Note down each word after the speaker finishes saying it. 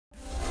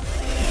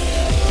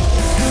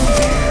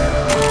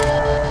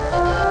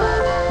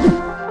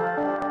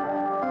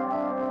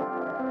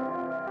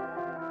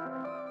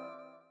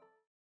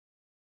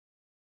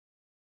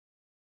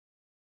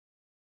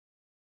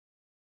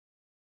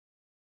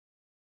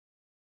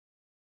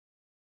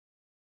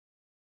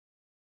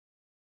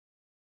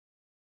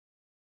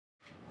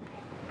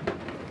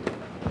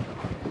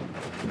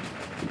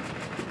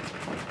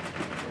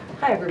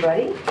Hi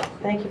everybody,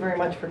 thank you very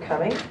much for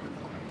coming.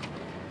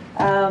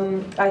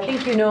 I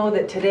think you know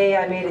that today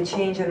I made a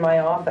change in my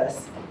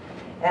office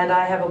and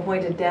I have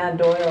appointed Dan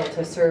Doyle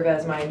to serve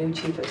as my new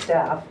Chief of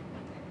Staff.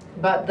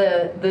 But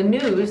the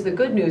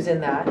good news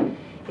in that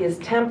is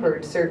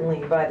tempered certainly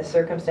by the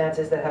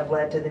circumstances that have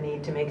led to the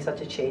need to make such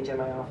a change in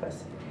my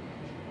office.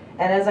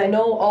 And as I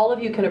know all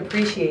of you can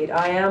appreciate,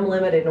 I am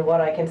limited in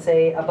what I can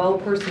say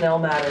about personnel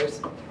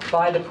matters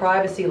by the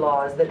privacy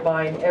laws that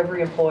bind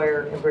every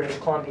employer in British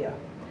Columbia.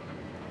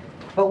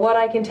 But what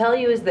I can tell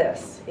you is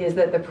this, is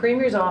that the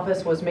Premier's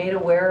office was made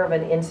aware of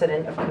an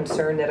incident of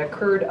concern that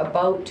occurred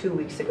about 2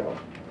 weeks ago.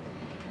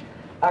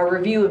 A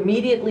review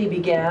immediately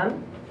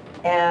began,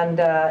 and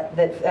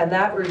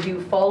that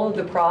review followed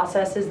the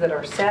processes that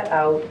are set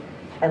out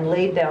and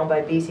laid down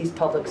by BC's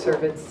Public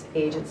Service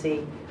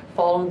Agency,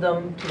 followed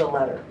them to the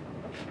letter.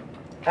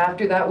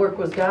 After that work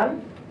was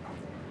done,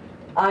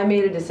 I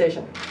made a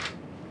decision,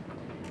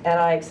 and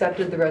I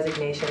accepted the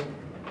resignation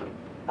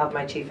of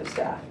my Chief of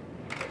Staff.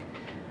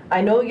 I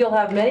know you'll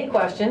have many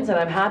questions, and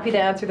I'm happy to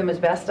answer them as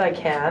best I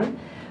can,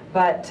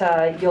 but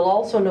you'll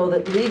also know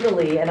that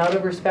legally and out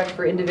of respect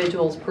for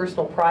individuals'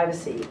 personal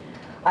privacy,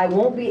 I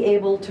won't be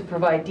able to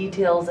provide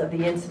details of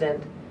the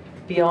incident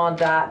beyond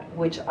that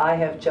which I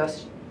have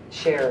just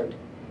shared.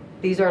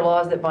 These are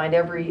laws that bind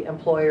every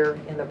employer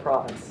in the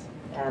province,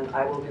 and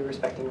I will be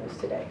respecting those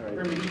today.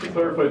 Right. Just to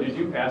clarify, did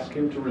you ask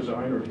him to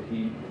resign, or did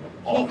he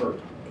offer?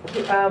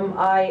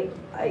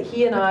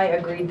 He and I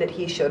agreed that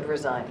he should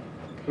resign.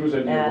 Whose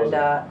idea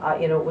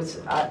was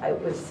it?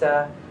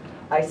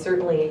 I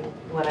certainly,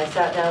 when I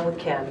sat down with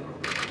Ken,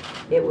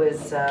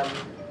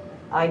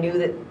 I knew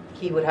that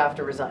he would have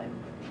to resign,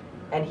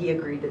 and he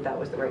agreed that that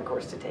was the right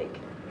course to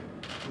take.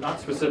 Not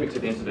specific to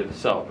the incident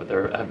itself, but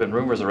there have been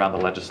rumors around the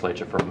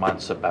legislature for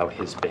months about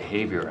his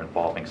behavior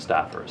involving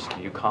staffers.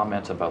 Can you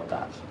comment about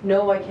that?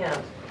 No, I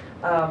can't.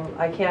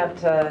 I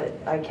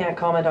can't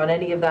comment on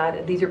any of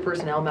that. These are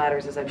personnel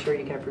matters, as I'm sure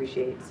you can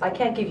appreciate. I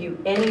can't give you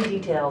any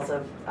details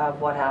of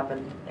what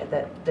happened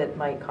that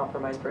might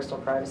compromise personal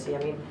privacy. I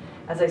mean,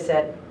 as I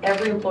said,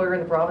 every employer in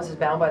the province is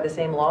bound by the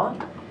same law.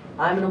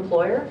 I'm an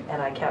employer,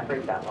 and I can't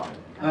break that law.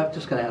 I'm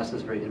just going to ask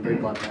this in a very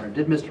blunt manner.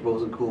 Did Mr.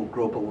 Boessenkool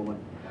grope a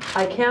woman?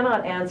 I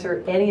cannot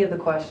answer any of the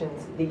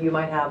questions that you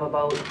might have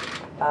about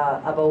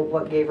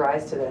what gave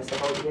rise to this,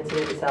 about the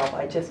incident itself.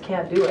 I just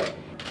can't do it.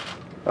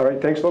 All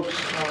right, thanks, folks.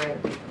 All right.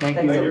 Thanks,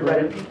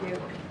 everybody. Thank you.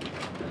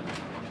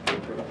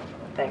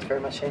 Thanks very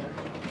much, Shane.